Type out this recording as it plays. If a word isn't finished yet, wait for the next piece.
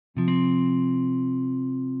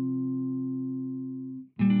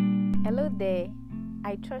Hello there.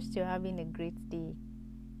 I trust you're having a great day.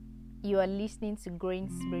 You are listening to Growing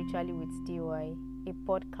Spiritually with DY, a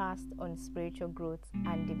podcast on spiritual growth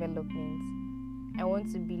and development. I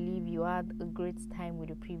want to believe you had a great time with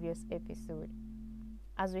the previous episode.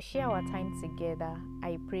 As we share our time together,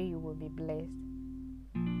 I pray you will be blessed.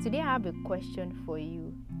 Today I have a question for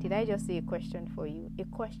you. Did I just say a question for you? A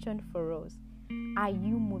question for us. Are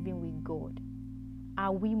you moving with God?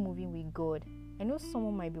 Are we moving with God? I know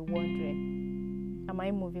someone might be wondering, am I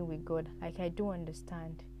moving with God? Like, I don't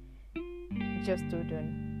understand. Just hold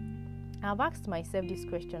on. I've asked myself this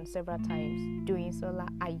question several times. Doing so,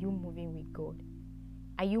 are you moving with God?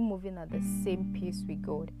 Are you moving at the same pace with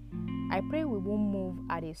God? I pray we won't move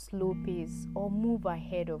at a slow pace or move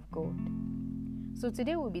ahead of God. So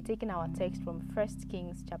today we'll be taking our text from 1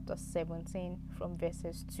 Kings chapter 17 from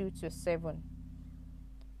verses 2 to 7.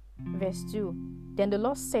 Verse 2. Then the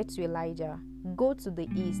Lord said to Elijah, "Go to the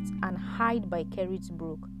east and hide by Kerith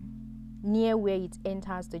Brook, near where it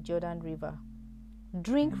enters the Jordan River.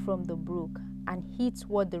 Drink from the brook and eat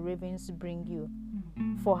what the ravens bring you,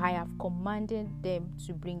 for I have commanded them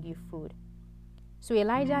to bring you food." So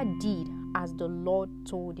Elijah did as the Lord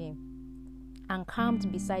told him and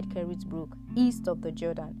camped beside Kerith Brook, east of the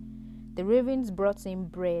Jordan. The ravens brought him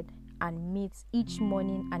bread and meat each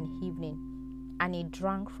morning and evening, and he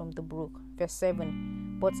drank from the brook. Verse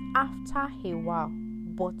 7. But after a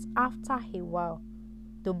while,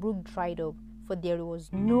 the brook dried up, for there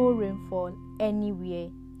was no rainfall anywhere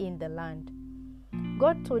in the land.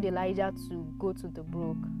 God told Elijah to go to the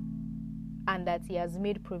brook and that he has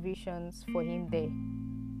made provisions for him there.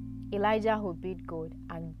 Elijah obeyed God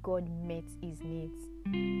and God met his needs.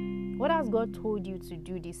 What has God told you to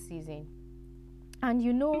do this season? And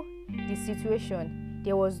you know the situation.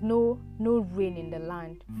 There was no rain in the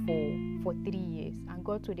land for 3 years. And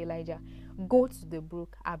God told Elijah, go to the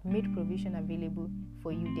brook. I've made provision available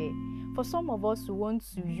for you there. For some of us who want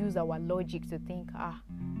to use our logic to think,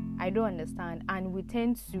 I don't understand. And we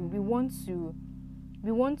want to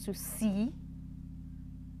see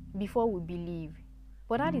before we believe.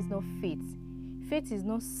 But that is not faith. Faith is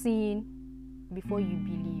not seeing before you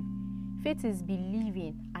believe. Faith is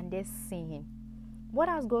believing and then seeing. What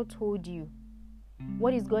has God told you?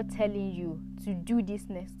 What is God telling you to do this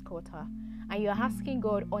next quarter? And you're asking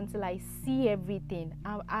God, until I see everything,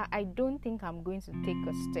 I don't think I'm going to take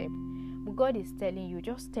a step. But God is telling you,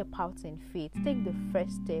 just step out in faith. Take the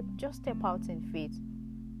first step. Just step out in faith.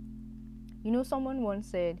 You know, someone once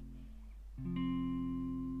said,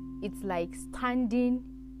 it's like standing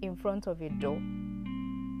in front of a door.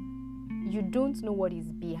 You don't know what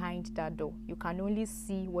is behind that door. You can only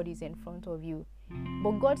see what is in front of you.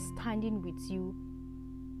 But God standing with you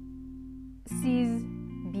sees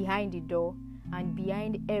behind the door and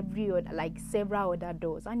behind every other, like several other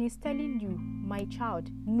doors, and he's telling you, my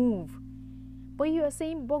child, move. But you are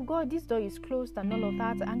saying, but God, this door is closed and all of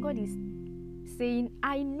that, and God is saying,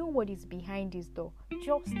 I know what is behind this door.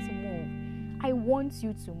 Just move. I want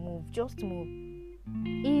you to move. Just move.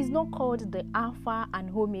 He is not called the Alpha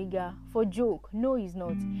and Omega for joke. No, he's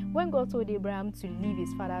not. When God told Abraham to leave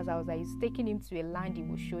his father's house, that he's taking him to a land he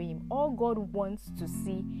will show him, all God wants to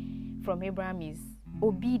see from Abraham is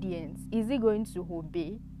obedience. Is he going to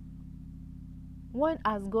obey? What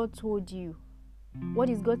has God told you? What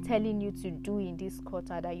is God telling you to do in this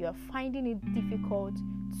quarter that you are finding it difficult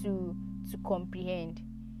to comprehend?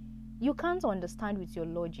 You can't understand with your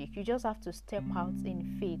logic. You just have to step out in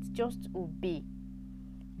faith. Just obey.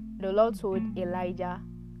 The Lord told Elijah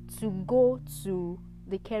to go to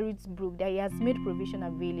the Kerith Brook, that he has made provision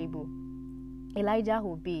available. Elijah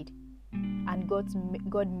obeyed, and God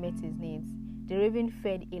met his needs. The raven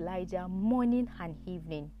fed Elijah morning and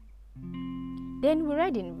evening. Then we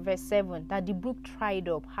read in verse 7 that the brook dried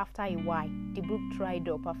up after a while.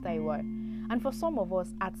 And for some of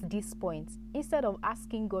us at this point, instead of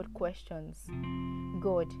asking God questions,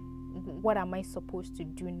 God, what am I supposed to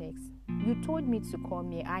do next? You told me to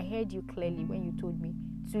come here. I heard you clearly when you told me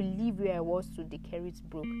to leave where I was to the Kerith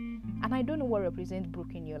Brook. And I don't know what represents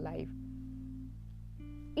brook in your life.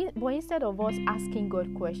 But instead of us asking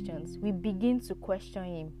God questions, we begin to question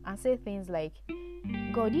him and say things like,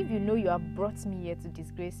 God, if you know you have brought me here to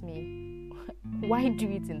disgrace me, why do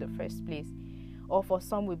it in the first place? Or for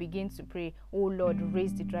some, we begin to pray, oh Lord,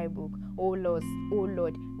 raise the dry brook. Oh Lord,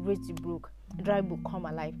 raise the brook. Dry brook, come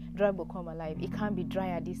alive. Dry brook, come alive. It can't be dry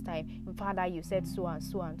at this time. Father, you said so and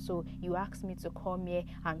so and so. You asked me to come here.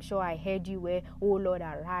 I'm sure I heard you where, oh Lord,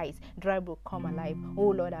 arise. Dry brook, come alive. Oh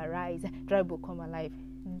Lord, arise. Dry brook, come alive.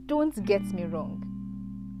 Don't get me wrong.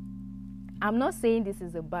 I'm not saying this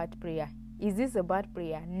is a bad prayer. Is this a bad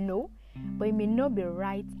prayer? No. but it may not be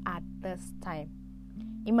right at this time.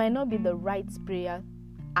 It might not be the right prayer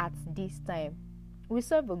at this time. We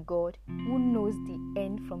serve a God who knows the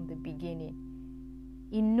end from the beginning.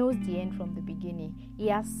 He knows the end from the beginning. He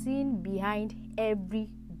has seen behind every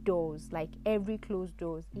doors, like every closed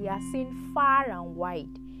doors. He has seen far and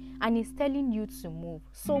wide. And he's telling you to move.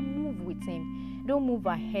 So move with him. Don't move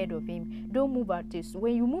ahead of him. Don't move at this.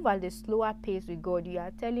 When you move at the slower pace with God, you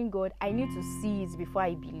are telling God, I need to see it before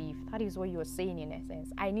I believe. That is what you're saying in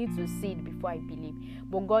essence. I need to see it before I believe.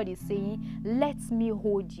 But God is saying, let me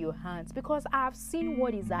hold your hands, because I have seen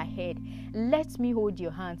what is ahead. Let me hold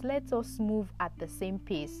your hands. Let us move at the same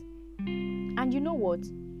pace. And you know what?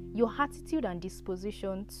 Your attitude and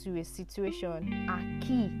disposition to a situation are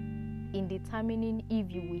key in determining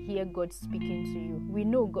if you will hear God speaking to you. We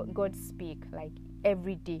know God speak like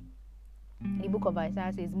every day. The book of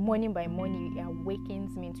Isaiah says, morning by morning he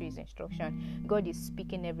awakens me into his instruction. God is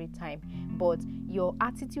speaking every time. But your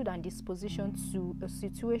attitude and disposition to a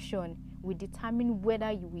situation will determine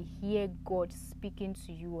whether you will hear God speaking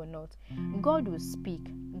to you or not. God will speak.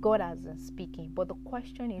 God has been speaking. But the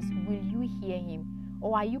question is, will you hear him?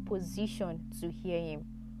 Or are you positioned to hear him?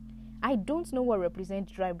 I don't know what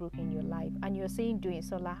represents dry brook in your life, and you're saying, doing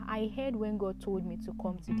Sola, I heard when God told me to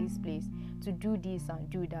come to this place, to do this and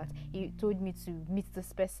do that. He told me to meet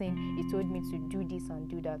this person. He told me to do this and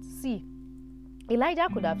do that. See, Elijah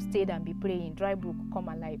could have stayed and be praying, dry brook, come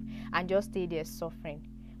alive, and just stay there suffering.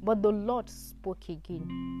 But the Lord spoke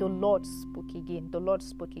again. The Lord spoke again. The Lord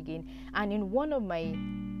spoke again. And in one of my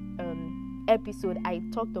episodes, I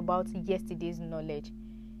talked about yesterday's knowledge.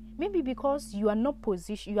 Maybe because you have not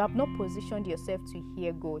positioned yourself to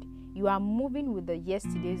hear God. You are moving with the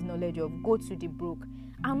yesterday's knowledge of go to the brook.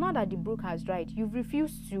 And now that the brook has dried, you've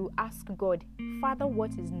refused to ask God, Father,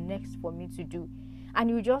 what is next for me to do? And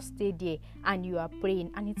you just stay there and you are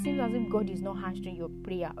praying, and it seems as if God is not answering your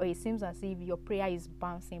prayer, or it seems as if your prayer is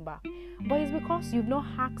bouncing back. But it's because you've not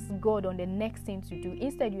asked God on the next thing to do.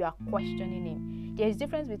 Instead, you are questioning him. There is a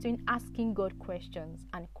difference between asking God questions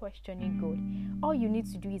and questioning God. All you need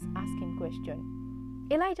to do is ask him question.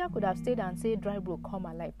 Elijah could have stayed and said, dry brook, come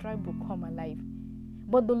alive, dry brook, come alive.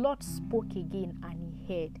 But the Lord spoke again and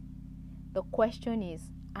he heard. The question is,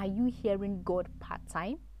 are you hearing God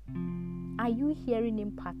part-time? Are you hearing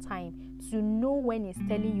him part-time to know when he's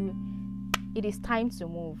telling you it is time to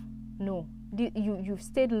move? No. You've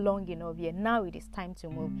stayed long enough here. Now it is time to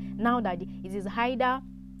move. Now that it is either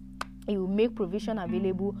he will make provision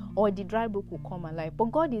available or the dry brook will come alive. But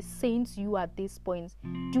God is saying to you at this point,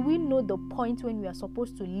 do we know the point when we are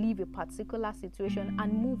supposed to leave a particular situation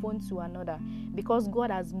and move on to another? Because God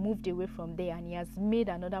has moved away from there and he has made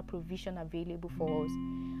another provision available for us.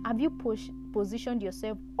 Have you positioned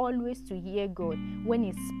yourself always to hear God when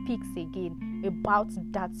he speaks again about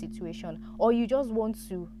that situation? Or you just want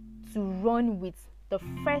to run with the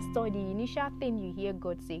first or the initial thing you hear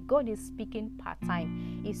God say? God is speaking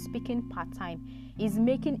part-time. He's speaking part-time. He's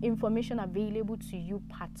making information available to you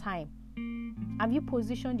part-time. Have you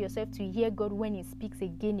positioned yourself to hear God when he speaks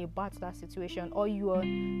again about that situation? Or you are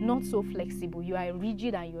not so flexible, you are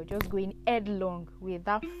rigid and you're just going headlong with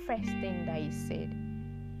that first thing that he said?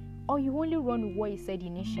 Or you only run with what he said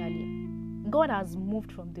initially? God has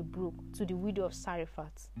moved from the brook to the widow of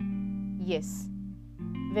Zarephath. Yes.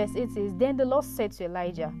 Verse 8 says, then the Lord said to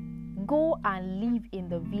Elijah, go and live in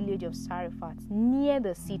the village of Zarephath, near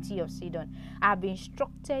the city of Sidon. I have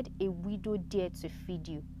instructed a widow there to feed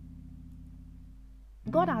you.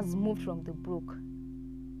 God has moved from the brook.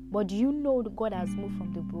 But do you know God has moved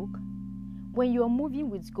from the brook? When you are moving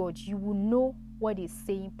with God, you will know what he's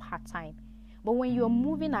saying part-time. But when you are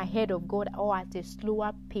moving ahead of God or at a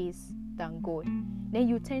slower pace than God, then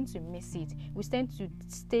you tend to miss it. We tend to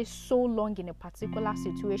stay so long in a particular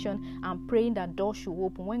situation and praying that door should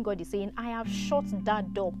open when God is saying, I have shut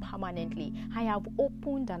that door permanently. I have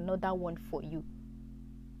opened another one for you.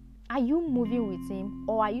 Are you moving with him,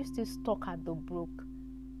 or are you still stuck at the brook?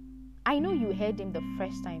 I know you heard him the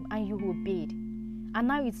first time and you obeyed. And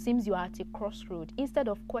now it seems you are at a crossroad. Instead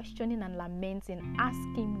of questioning and lamenting, ask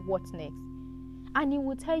him what next. And he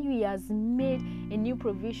will tell you he has made a new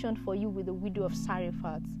provision for you with the widow of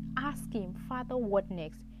Zarephath. Ask him, Father, what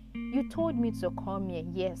next? You told me to come here.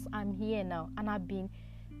 Yes, I'm here now. And I've been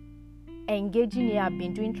engaging here. I've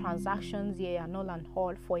been doing transactions here and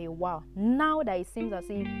all for a while. Now that it seems as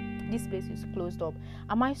if this place is closed up,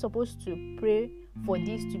 am I supposed to pray for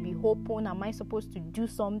this to be open? Am I supposed to do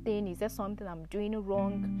something? Is there something I'm doing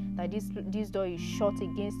wrong that this door is shut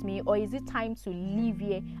against me? Or is it time to leave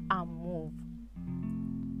here and move?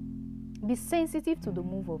 Be sensitive to the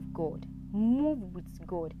move of God. Move with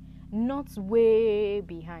God, not way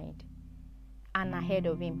behind. and ahead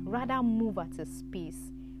of him. Rather move at his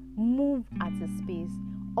pace. Move at his pace.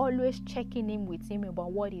 Always checking in with him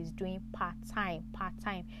about what he's doing part time.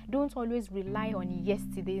 Don't always rely on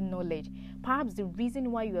yesterday's knowledge. Perhaps the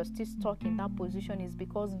reason why you are still stuck in that position is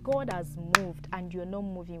because God has moved and you're not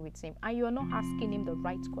moving with him, and you're not asking him the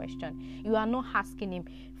right question. You are not asking him,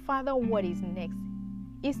 Father, what is next?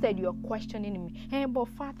 Instead, you're questioning him. Hey, but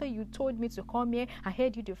Father, you told me to come here. I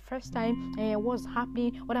heard you the first time. What's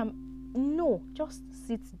happening? No, just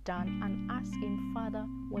sit down and ask him, Father,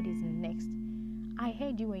 what is next? I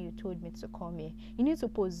heard you when you told me to come here. You need to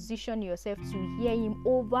position yourself to hear him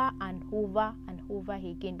over and over and over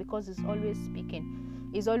again, because he's always speaking.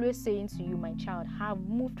 He's always saying to you, my child, have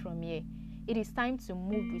moved from here. It is time to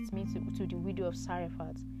move with me to the widow of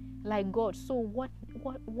Zarephath. Like, God, so what's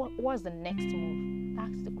the next move?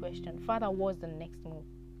 That's the question. Father, what's the next move?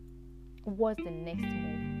 What's the next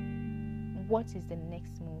move? What is the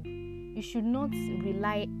next move? You should not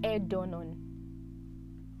rely head on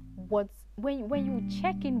what's. When you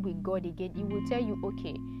check in with God again, He will tell you,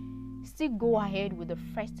 okay, still go ahead with the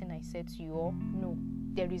first thing I said to you, or no,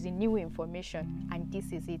 there is a new information and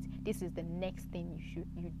this is it. This is the next thing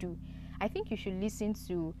you do. I think you should listen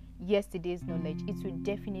to yesterday's knowledge. It will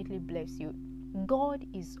definitely bless you. God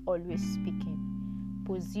is always speaking.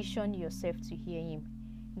 Position yourself to hear Him.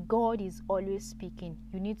 God is always speaking.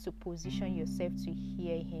 You need to position yourself to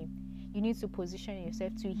hear Him. You need to position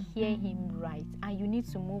yourself to hear Him right, and you need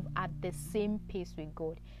to move at the same pace with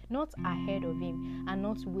God, not ahead of Him and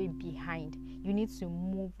not way behind. You need to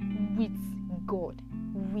move with God.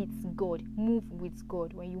 Move with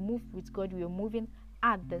God. When you move with God, you are moving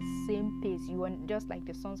at the same pace. You are just like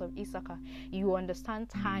the sons of Issachar. You understand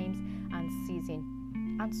times and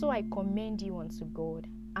season. And so I commend you unto God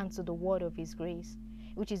and to the word of His grace,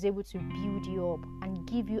 which is able to build you up and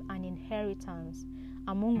give you an inheritance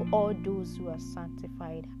among all those who are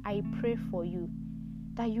sanctified. I pray for you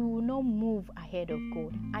that you will not move ahead of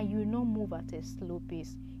God, and you will not move at a slow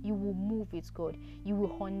pace. You will move with God. You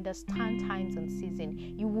will understand times and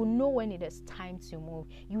season. You will know when it is time to move.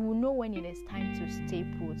 You will know when it is time to stay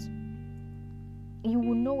put. You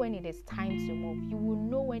will know when it is time to move. You will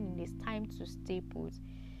know when it is time to stay put.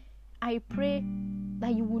 I pray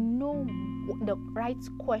that you will know the right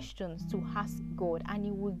questions to ask God, and He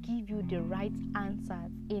will give you the right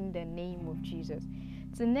answers in the name of Jesus.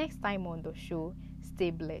 Till next time on the show, stay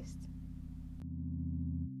blessed.